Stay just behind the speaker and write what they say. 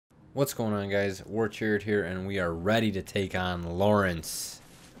What's going on, guys? Warcheered here, and we are ready to take on Lawrence,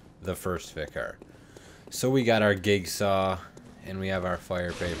 the first vicar. So we got our gig saw, and we have our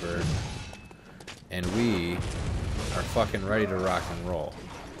fire paper, and we are fucking ready to rock and roll.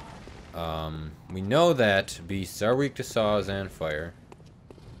 We know that beasts are weak to saws and fire,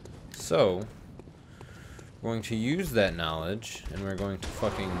 so we're going to use that knowledge, and we're going to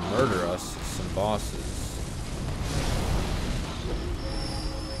fucking murder us some bosses.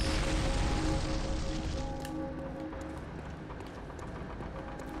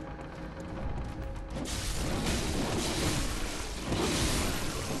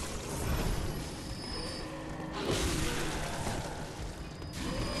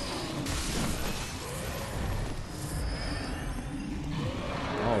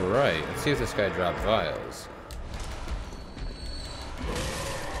 Alright, let's see if this guy dropped vials.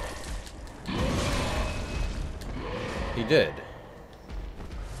 He did.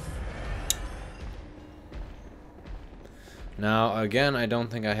 Now, again, I don't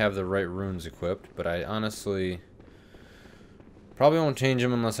think I have the right runes equipped, but I honestly probably won't change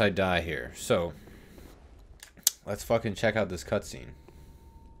them unless I die here. So, let's fucking check out this cutscene.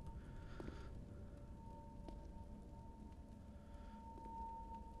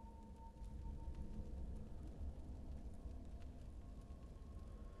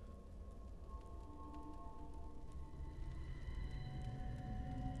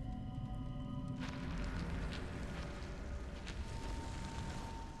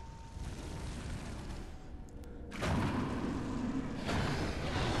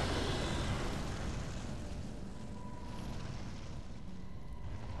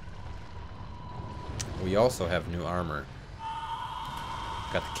 We also have new armor.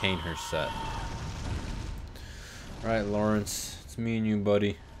 Got the Canehurst set. Alright, Lawrence. It's me and you,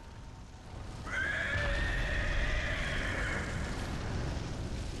 buddy.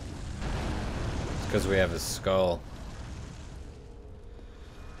 It's because we have his skull.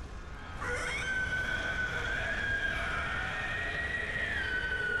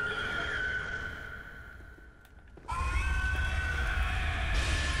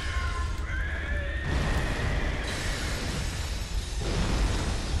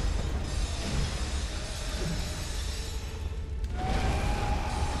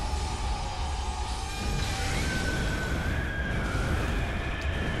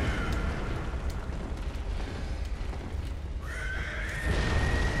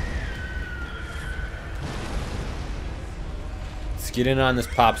 Let's get in on this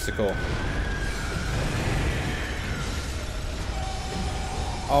popsicle.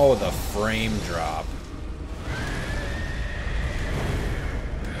 Oh, the frame drop.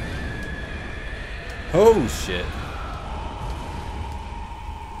 Oh, shit.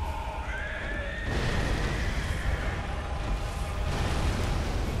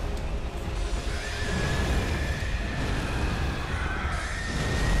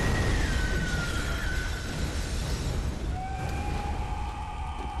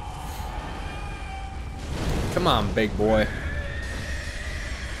 Come on, big boy.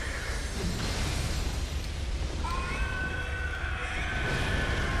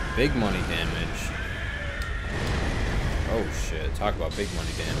 Big money damage. Oh shit, talk about big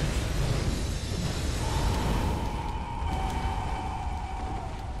money damage.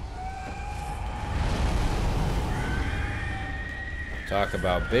 Talk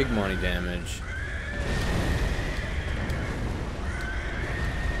about big money damage.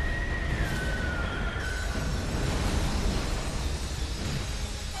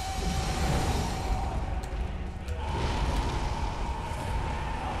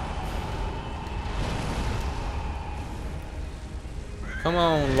 Come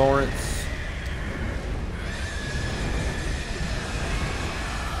on, Lawrence.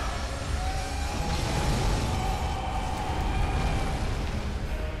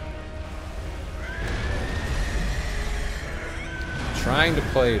 Trying to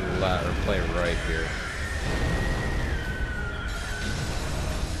play left or play right here.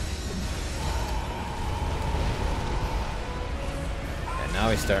 And now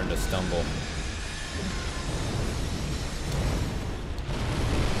he's starting to stumble.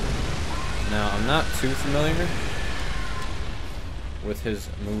 Now, I'm not too familiar with his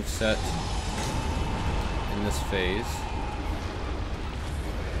moveset in this phase.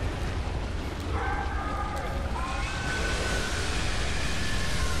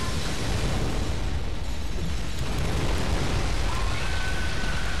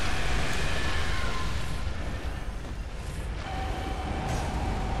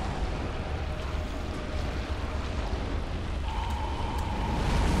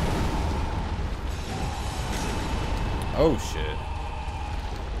 Oh shit.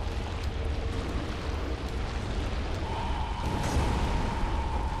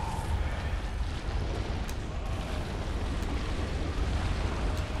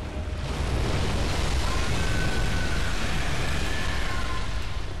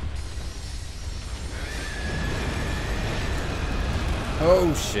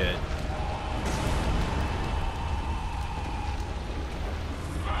 Oh shit.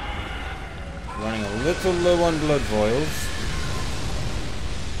 Running a little low on blood vials.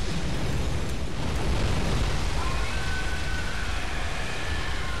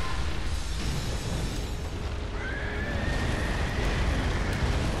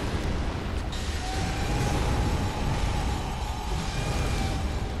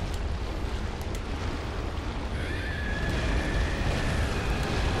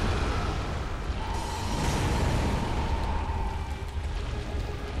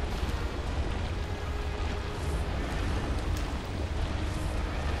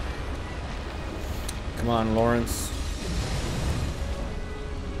 Come on, Lawrence.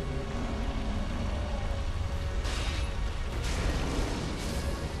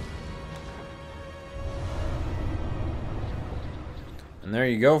 And there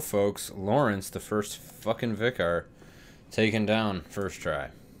you go, folks. Lawrence, the first fucking Vicar, taken down first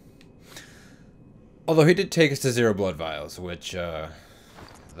try. Although he did take us to 0 blood vials, which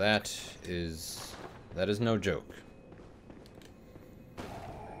that is no joke.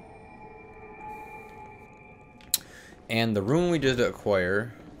 And the rune we did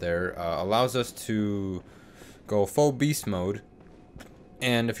acquire there allows us to go full beast mode.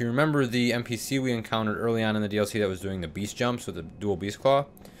 And if you remember the NPC we encountered early on in the DLC that was doing the beast jumps with the dual beast claw,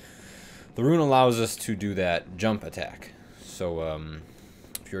 the rune allows us to do that jump attack. So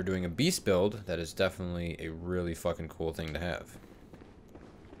if you're doing a beast build, that is definitely a really fucking cool thing to have.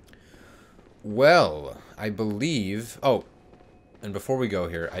 Well, I believe... Oh, and before we go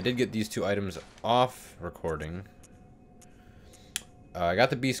here, I did get these 2 items off recording. I got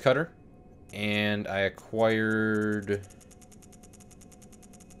the beast cutter, and I acquired...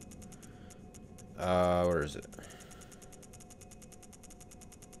 where is it?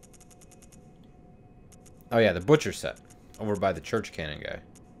 Oh yeah, the butcher set over by the church cannon guy.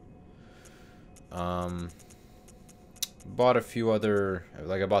 Bought a few other,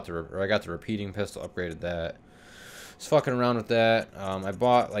 like I got the repeating pistol, upgraded that. Just fucking around with that. I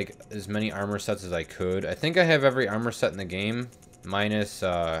bought like as many armor sets as I could. I think I have every armor set in the game, minus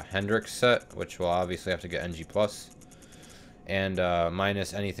Hendrick's set, which will obviously have to get NG+. And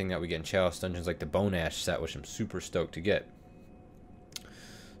minus anything that we get in Chalice Dungeons, like the Bone Ash set, which I'm super stoked to get.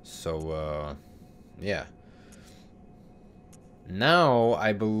 So, yeah. Now,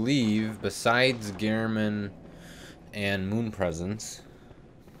 I believe, besides Gehrman and Moon Presence,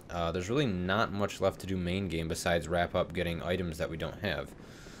 there's really not much left to do main game besides wrap up getting items that we don't have.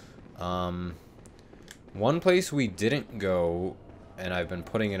 One place we didn't go, and I've been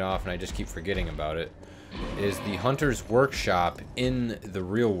putting it off and I just keep forgetting about it, is the Hunter's Workshop in the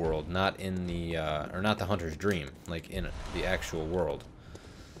real world, not in the, or not the Hunter's Dream, like in the actual world.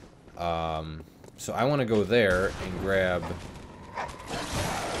 So I want to go there and grab,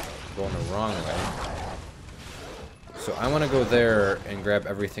 going the wrong way. So I want to go there and grab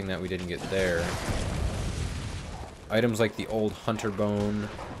everything that we didn't get there. Items like the old Hunter Bone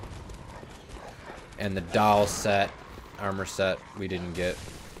and the doll set, armor set we didn't get.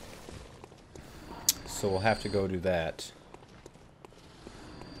 So we'll have to go do that.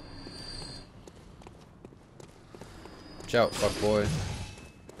 Watch out, fuckboy.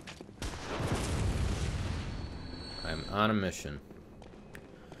 I'm on a mission.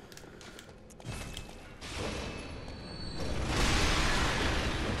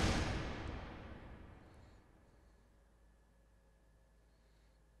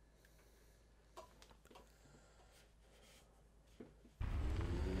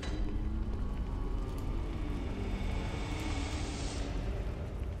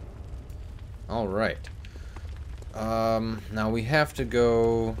 Alright. Now we have to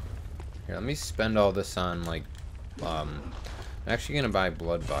go... Here, let me spend all this on, like, I'm actually gonna buy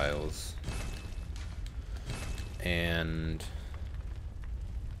blood vials. And...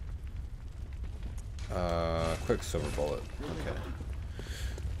 Quicksilver bullet. Okay.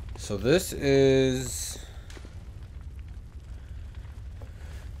 So this is...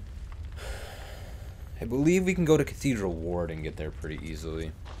 I believe we can go to Cathedral Ward and get there pretty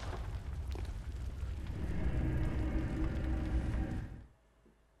easily.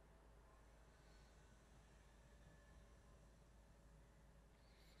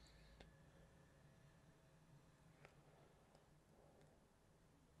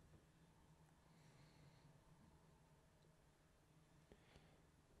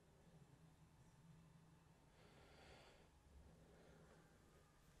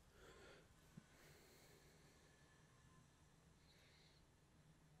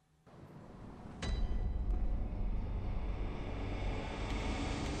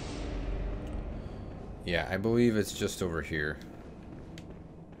 Yeah, I believe it's just over here.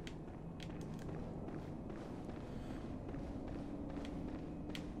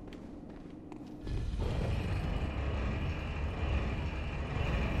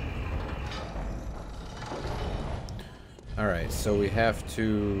 Alright, so we have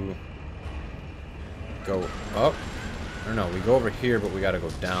to go up. Or no, we go over here, but we gotta go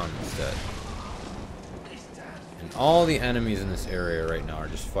down instead. And all the enemies in this area right now are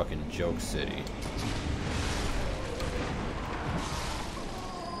just fucking joke city.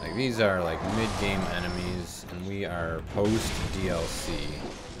 Like, these are like mid-game enemies, and we are post-DLC.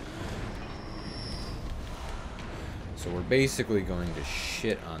 So we're basically going to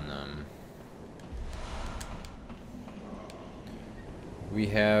shit on them. We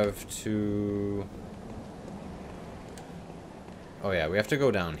have to... Oh yeah, we have to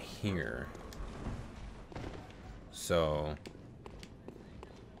go down here. So...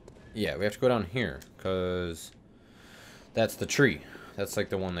 Yeah, we have to go down here, because that's the tree. That's like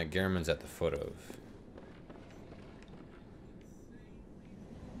the one that Gehrman's at the foot of.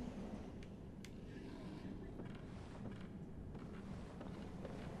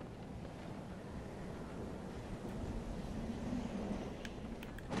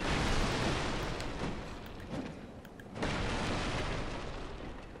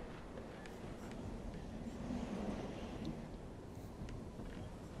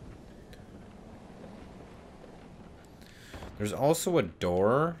 There's also a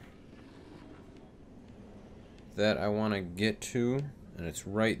door that I want to get to, and it's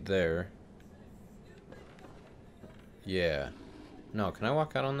right there. Yeah. No, can I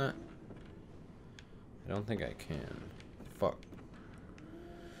walk out on that? I don't think I can. Fuck.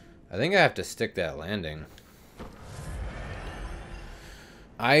 I think I have to stick that landing.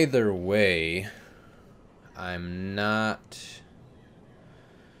 Either way, I'm not...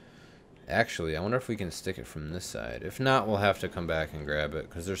 Actually, I wonder if we can stick it from this side. If not, we'll have to come back and grab it,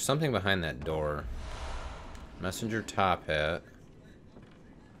 because there's something behind that door. Messenger top hat.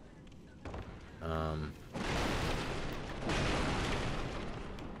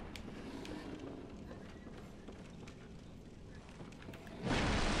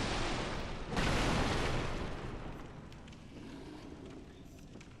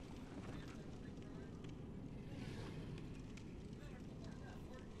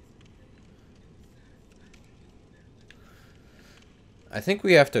 I think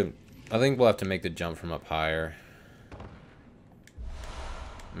we'll have to make the jump from up higher.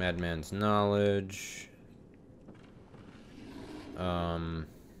 Madman's knowledge.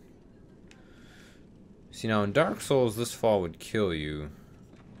 See, now in Dark Souls, this fall would kill you.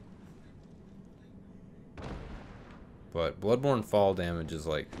 But Bloodborne fall damage is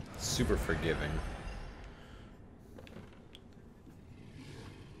like super forgiving.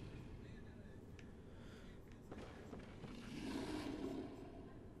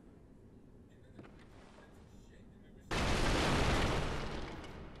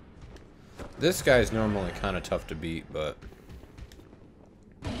 This guy's normally kind of tough to beat, but...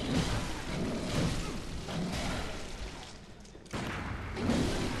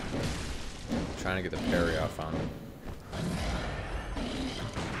 trying to get the parry off on him.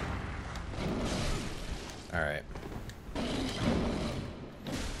 Alright.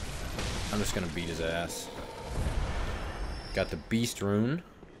 I'm just gonna beat his ass. Got the beast rune.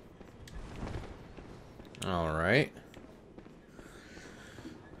 Alright.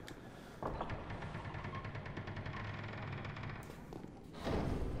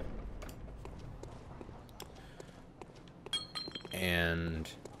 And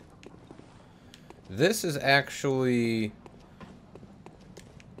this is actually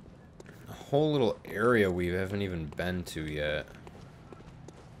a whole little area we haven't even been to yet.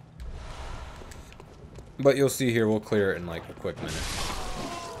 But you'll see here, we'll clear it in like a quick minute.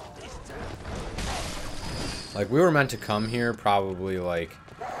 Like, we were meant to come here probably like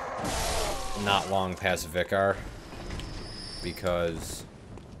not long past Vicar, because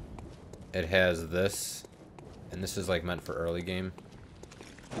it has this. And this is like meant for early game.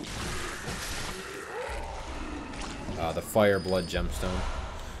 The Fire Blood Gemstone.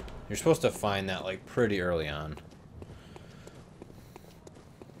 You're supposed to find that like pretty early on.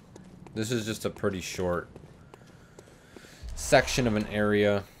 This is just a pretty short section of an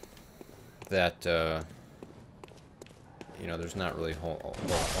area that, you know, there's not really a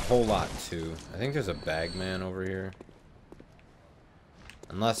whole lot to. I think there's a bagman over here.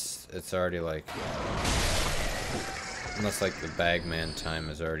 Unless it's already like... Unless, like, the bagman time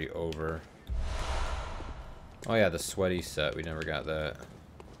is already over. Oh, yeah, the sweaty set. We never got that.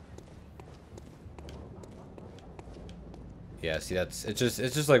 Yeah, see, it's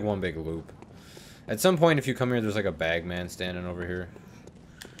just like one big loop. At some point, if you come here, there's, like, a bagman standing over here.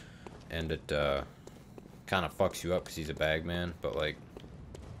 And it, kind of fucks you up because he's a bagman. But, like...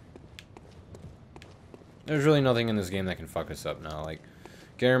 There's really nothing in this game that can fuck us up now. Like,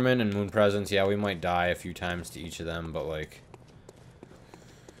 Gehrman and Moon Presence, yeah, we might die a few times to each of them, but, like,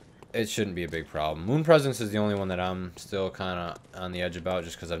 it shouldn't be a big problem. Moon Presence is the only one that I'm still kind of on the edge about,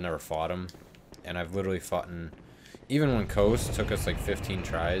 just because I've never fought him. And I've literally fought in... Even when Coast took us, like, 15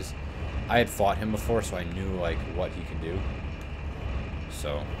 tries, I had fought him before, so I knew, like, what he could do.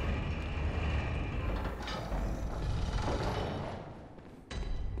 So...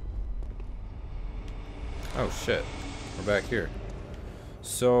 Oh, shit. We're back here.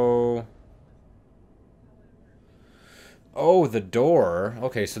 So... Oh, the door.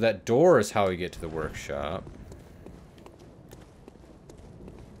 Okay, so that door is how we get to the workshop.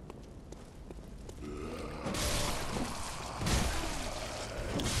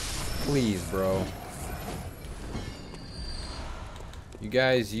 Please, bro. You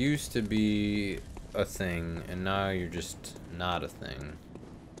guys used to be a thing, and now you're just not a thing.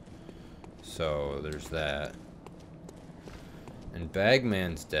 So, there's that. And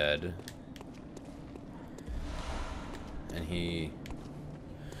Bagman's dead. And he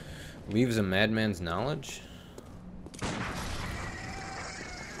leaves a madman's knowledge?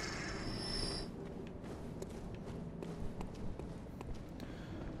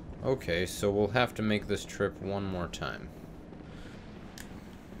 Okay, so we'll have to make this trip one more time.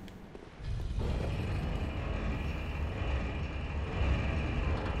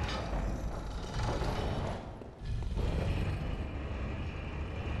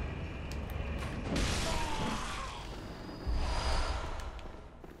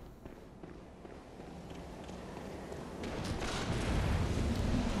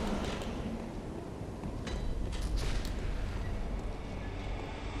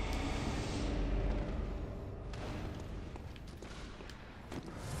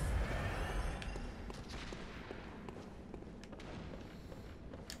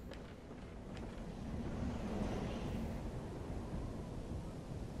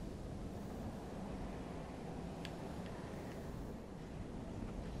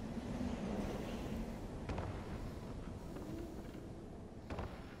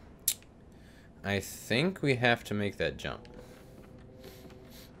 I think we have to make that jump.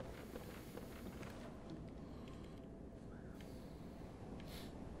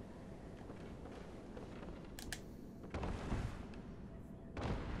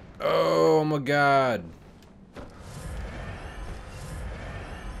 Oh my god.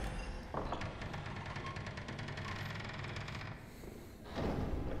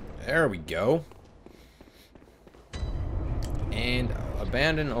 There we go. And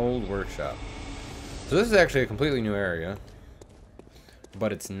abandoned old workshop. So this is actually a completely new area,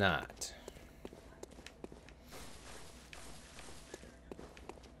 but it's not.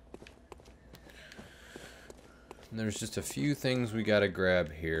 And there's just a few things we gotta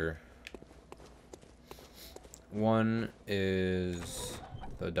grab here. One is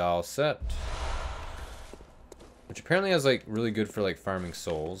the doll set, which apparently has like really good for like farming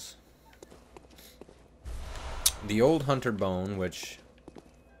souls. The old hunter bone, which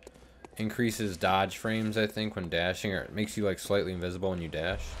increases dodge frames, I think, when dashing, or it makes you like slightly invisible when you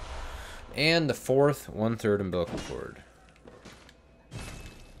dash. And the fourth 1/3 umbilical cord.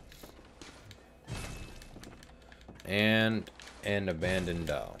 And an abandoned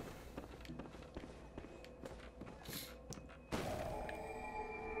doll.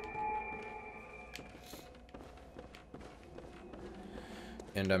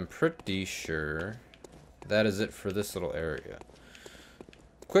 And I'm pretty sure that is it for this little area.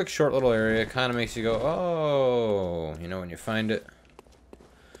 Quick, short little area. Kind of makes you go, oh, you know, when you find it.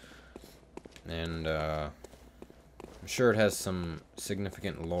 And I'm sure it has some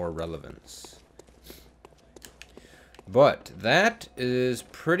significant lore relevance. But that is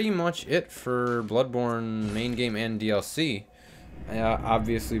pretty much it for Bloodborne main game and DLC.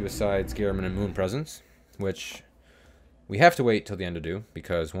 Obviously, besides Gehrman and Moon Presence, which we have to wait till the end to do,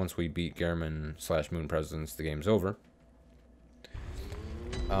 because once we beat Gehrman/Moon Presence, the game's over.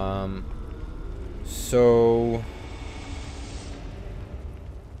 So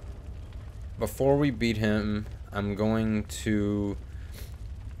before we beat him, I'm going to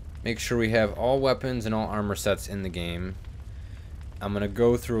make sure we have all weapons and all armor sets in the game. I'm going to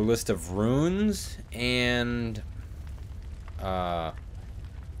go through a list of runes and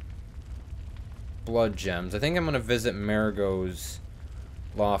blood gems. I think I'm going to visit Marigo's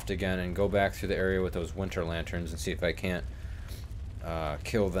loft again and go back through the area with those winter lanterns and see if I can't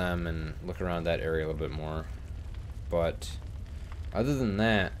kill them and look around that area a little bit more. But other than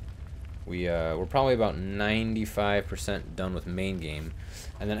that, we're probably about 95% done with main game.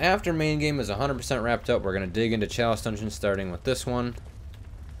 And then after main game is 100% wrapped up, we're going to dig into Chalice Dungeon, starting with this one.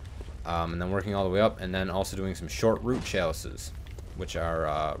 And then working all the way up, and then also doing some short route chalices, which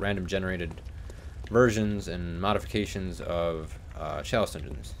are random generated versions and modifications of chalice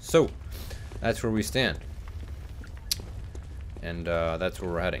dungeons. So that's where we stand, and that's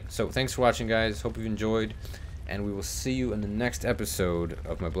where we're heading. So thanks for watching, guys. Hope you enjoyed, and we will see you in the next episode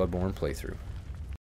of my Bloodborne playthrough.